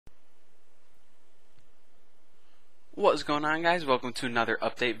What's going on, guys? Welcome to another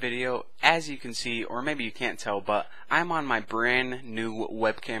update video. As you can see, or maybe you can't tell, but I'm on my brand new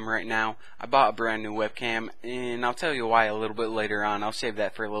webcam right now. I bought a brand new webcam, and I'll tell you why a little bit later on. I'll save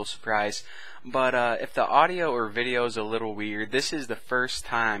that for a little surprise. But if the audio or video is a little weird, this is the first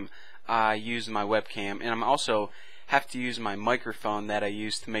time I use my webcam, and I'm also have to use my microphone that I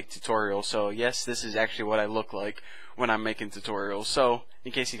use to make tutorials. So yes, this is actually what I look like when I'm making tutorials. So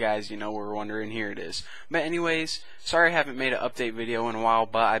in case you guys were wondering, here it is. But anyways, sorry I haven't made an update video in a while,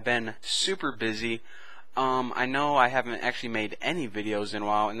 but I've been super busy. I know I haven't actually made any videos in a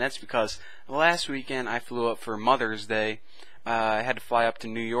while, and that's because last weekend I flew up for Mother's Day. I had to fly up to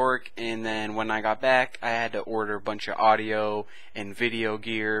New York, and then when I got back I had to order a bunch of audio and video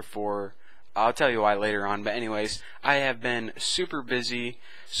gear for I'll tell you why later on, but anyways, I have been super busy,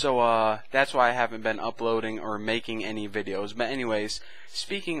 so that's why I haven't been uploading or making any videos. But anyways,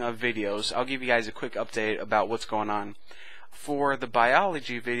 speaking of videos, I'll give you guys a quick update about what's going on. For the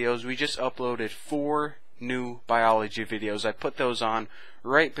biology videos, we just uploaded 4 new biology videos. I put those on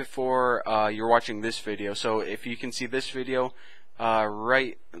right before you're watching this video, so if you can see this video,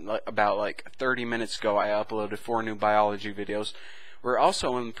 right about like 30 minutes ago I uploaded 4 new biology videos. We're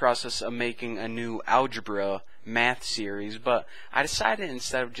also in the process of making a new algebra math series, but I decided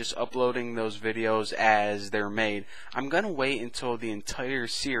instead of just uploading those videos as they're made, I'm going to wait until the entire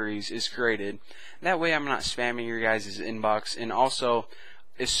series is created. That way I'm not spamming your guys' inbox, and also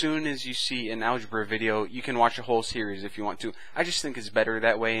as soon as you see an algebra video, you can watch a whole series if you want to. I just think it's better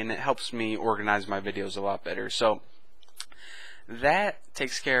that way, and it helps me organize my videos a lot better. So that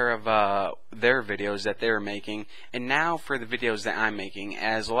takes care of their videos that they're making, and now for the videos that I'm making.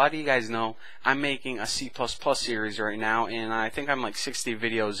 As a lot of you guys know, I'm making a C++ series right now, and I think I'm like 60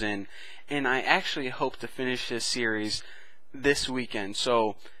 videos in, and I actually hope to finish this series this weekend.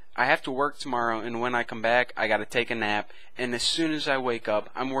 So I have to work tomorrow, and when I come back I gotta take a nap, and as soon as I wake up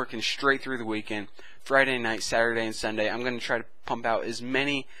I'm working straight through the weekend. Friday night, Saturday, and Sunday I'm gonna try to pump out as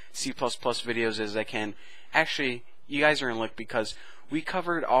many C++ videos as I can. Actually, you guys are in luck because we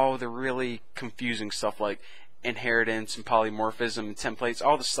covered all the really confusing stuff like inheritance and polymorphism and templates,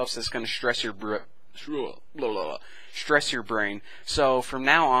 all the stuff that's going to stress your brain. So from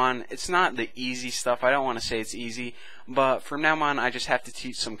now on, it's not the easy stuff. I don't want to say it's easy, but from now on I just have to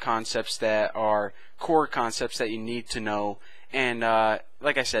teach some concepts that are core concepts that you need to know. And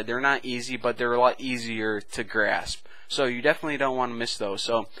like I said, they're not easy, but they're a lot easier to grasp. So you definitely don't want to miss those.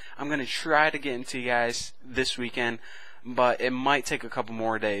 So I'm going to try to get into you guys this weekend, but it might take a couple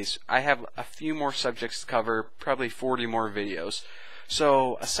more days. I have a few more subjects to cover, probably 40 more videos.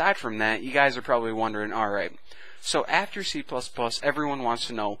 So aside from that, you guys are probably wondering, alright, so after C++, everyone wants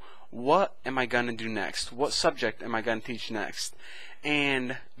to know, what am I going to do next? What subject am I going to teach next?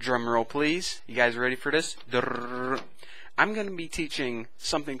 And drum roll please, you guys ready for this? I'm going to be teaching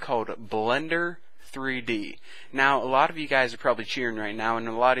something called Blender 3D. Now, a lot of you guys are probably cheering right now, and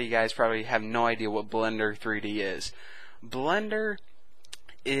a lot of you guys probably have no idea what Blender 3D is. Blender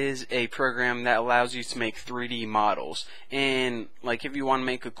is a program that allows you to make 3D models, and like if you want to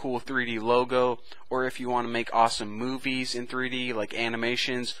make a cool 3D logo, or if you want to make awesome movies in 3D like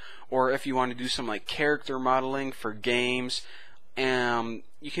animations, or if you want to do some like character modeling for games,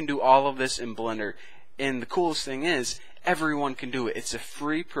 you can do all of this in Blender. And the coolest thing is, everyone can do it. It's a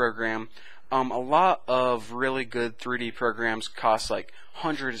free program. A lot of really good 3D programs cost like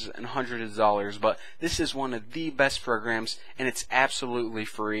hundreds and hundreds of dollars, but this is one of the best programs, and it's absolutely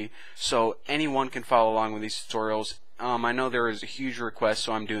free, so anyone can follow along with these tutorials. I know there is a huge request,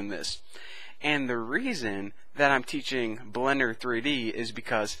 so I'm doing this. And the reason that I'm teaching Blender 3D is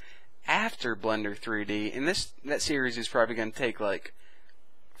because after Blender 3D, and that series is probably going to take like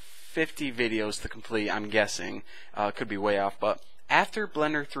 50 videos to complete, I'm guessing. Could be way off, but after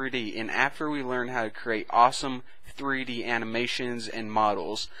Blender 3D, and after we learn how to create awesome 3D animations and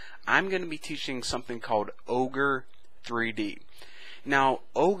models, I'm going to be teaching something called Ogre 3D. Now,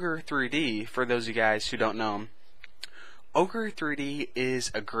 Ogre 3D, for those of you guys who don't know, Ogre 3D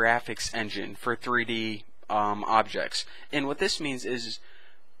is a graphics engine for 3D objects. And what this means is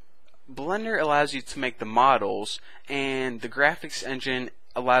Blender allows you to make the models, and the graphics engine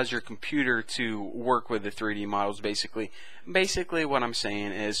allows your computer to work with the 3D models. Basically what I'm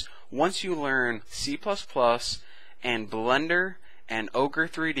saying is, once you learn C++ and Blender and Ogre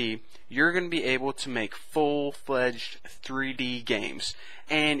 3D, you're going to be able to make full-fledged 3D games.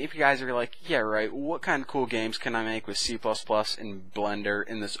 And if you guys are like, yeah right, what kind of cool games can I make with C++ and Blender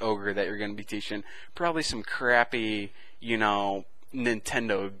in this Ogre that you're going to be teaching? Probably some crappy,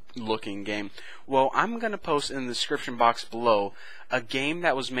 Nintendo looking game. Well, I'm going to post in the description box below a game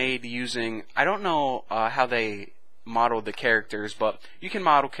that was made using, I don't know how they model the characters, but you can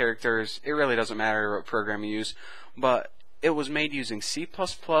model characters. It really doesn't matter what program you use, but it was made using C++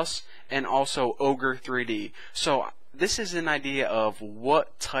 and also Ogre 3D. So this is an idea of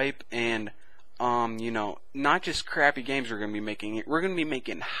what type and not just crappy games we're going to be making. We're going to be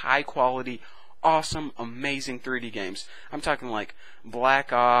making high quality, awesome, amazing 3D games. I'm talking like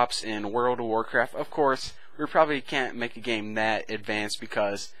Black Ops and World of Warcraft. Of course, we probably can't make a game that advanced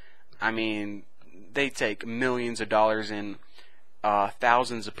because, I mean, they take millions of dollars and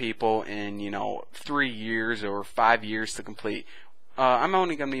thousands of people in 3 years or 5 years to complete. I'm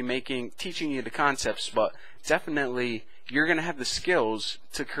only going to be teaching you the concepts, but definitely you're going to have the skills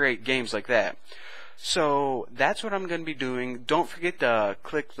to create games like that. So that's what I'm going to be doing. Don't forget to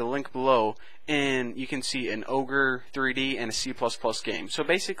click the link below and you can see an Ogre 3D and a C++ game. So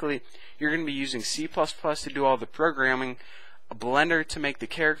basically you're going to be using C++ to do all the programming, a Blender to make the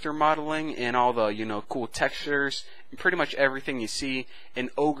character modeling and all the cool textures and pretty much everything you see, and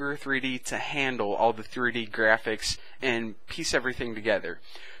Ogre 3D to handle all the 3D graphics and piece everything together.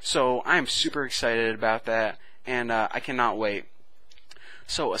 So I'm super excited about that, and I cannot wait.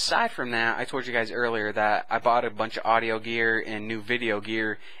 So aside from that, I told you guys earlier that I bought a bunch of audio gear and new video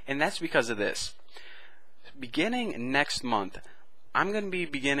gear, and that's because of this. Beginning next month, I'm going to be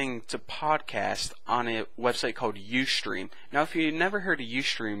beginning to podcast on a website called Ustream. Now, if you've never heard of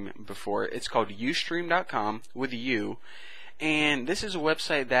Ustream before, it's called ustream.com with a U. And this is a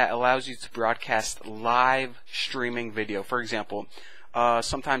website that allows you to broadcast live streaming video. For example,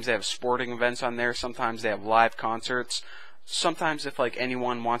 sometimes they have sporting events on there. Sometimes they have live concerts. Sometimes if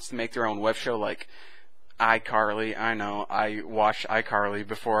anyone wants to make their own web show, like iCarly, I know, I watched iCarly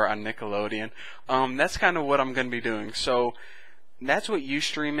before on Nickelodeon. That's kind of what I'm going to be doing. So that's what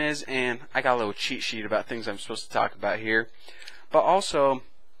Ustream is, and I got a little cheat sheet about things I'm supposed to talk about here. But also,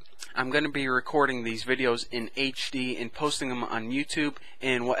 I'm going to be recording these videos in HD and posting them on YouTube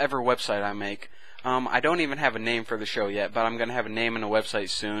and whatever website I make. I don't even have a name for the show yet, but I'm going to have a name and a website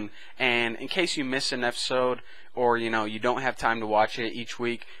soon. And in case you miss an episode or you don't have time to watch it each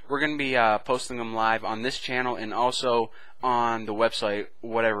week, we're going to be posting them live on this channel and also on the website,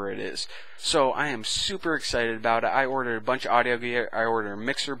 whatever it is. So I am super excited about it. I ordered a bunch of audio gear. I ordered a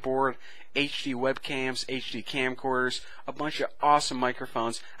mixer board, HD webcams, HD camcorders, a bunch of awesome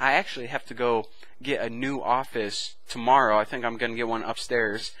microphones. I actually have to go get a new office tomorrow. I think I'm going to get one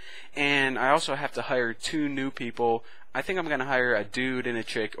upstairs. And I also have to hire 2 new people. I think I'm going to hire a dude and a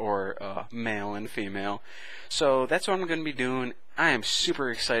chick, or a male and a female. So that's what I'm going to be doing. I am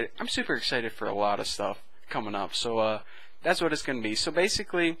super excited. I'm super excited for a lot of stuff coming up. So that's what it's going to be. So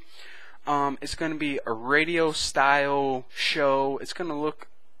basically, it's going to be a radio style show. It's going to look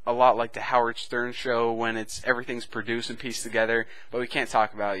a lot like the Howard Stern show when everything's produced and pieced together, but we can't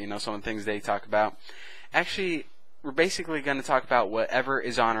talk about some of the things they talk about. Actually, we're basically going to talk about whatever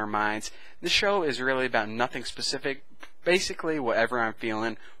is on our minds. The show is really about nothing specific. Basically, whatever I'm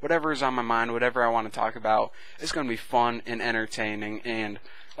feeling, whatever is on my mind, whatever I want to talk about, it's going to be fun and entertaining. And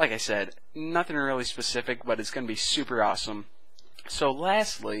like I said, nothing really specific, but it's going to be super awesome. So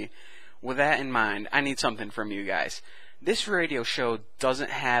lastly, with that in mind, I need something from you guys. This radio show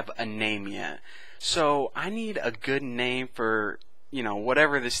doesn't have a name yet, so I need a good name for,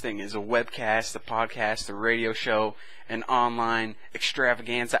 whatever this thing is, a webcast, a podcast, a radio show, an online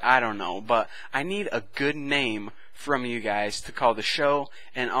extravaganza, I don't know, but I need a good name from you guys to call the show.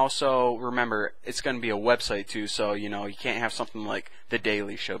 And also, remember, it's going to be a website too, so, you can't have something like The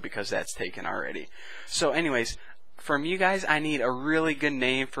Daily Show because that's taken already. So anyways, from you guys, I need a really good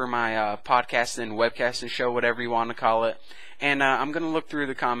name for my podcast and webcast and show, whatever you want to call it. And I'm going to look through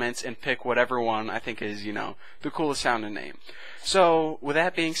the comments and pick whatever one I think is, the coolest sounding name. So, with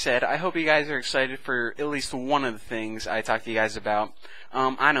that being said, I hope you guys are excited for at least one of the things I talked to you guys about.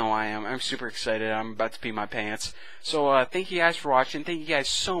 I know I am. I'm super excited. I'm about to pee my pants. So, thank you guys for watching. Thank you guys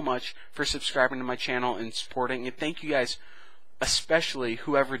so much for subscribing to my channel and supporting. And thank you guys, especially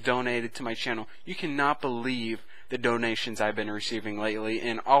whoever donated to my channel. You cannot believe the donations I've been receiving lately,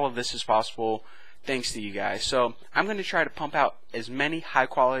 and all of this is possible thanks to you guys. So I'm going to try to pump out as many high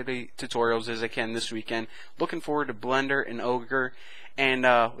quality tutorials as I can this weekend. Looking forward to Blender and Ogre. And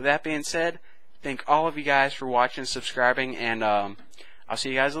with that being said, thank all of you guys for watching, subscribing, and I'll see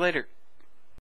you guys later.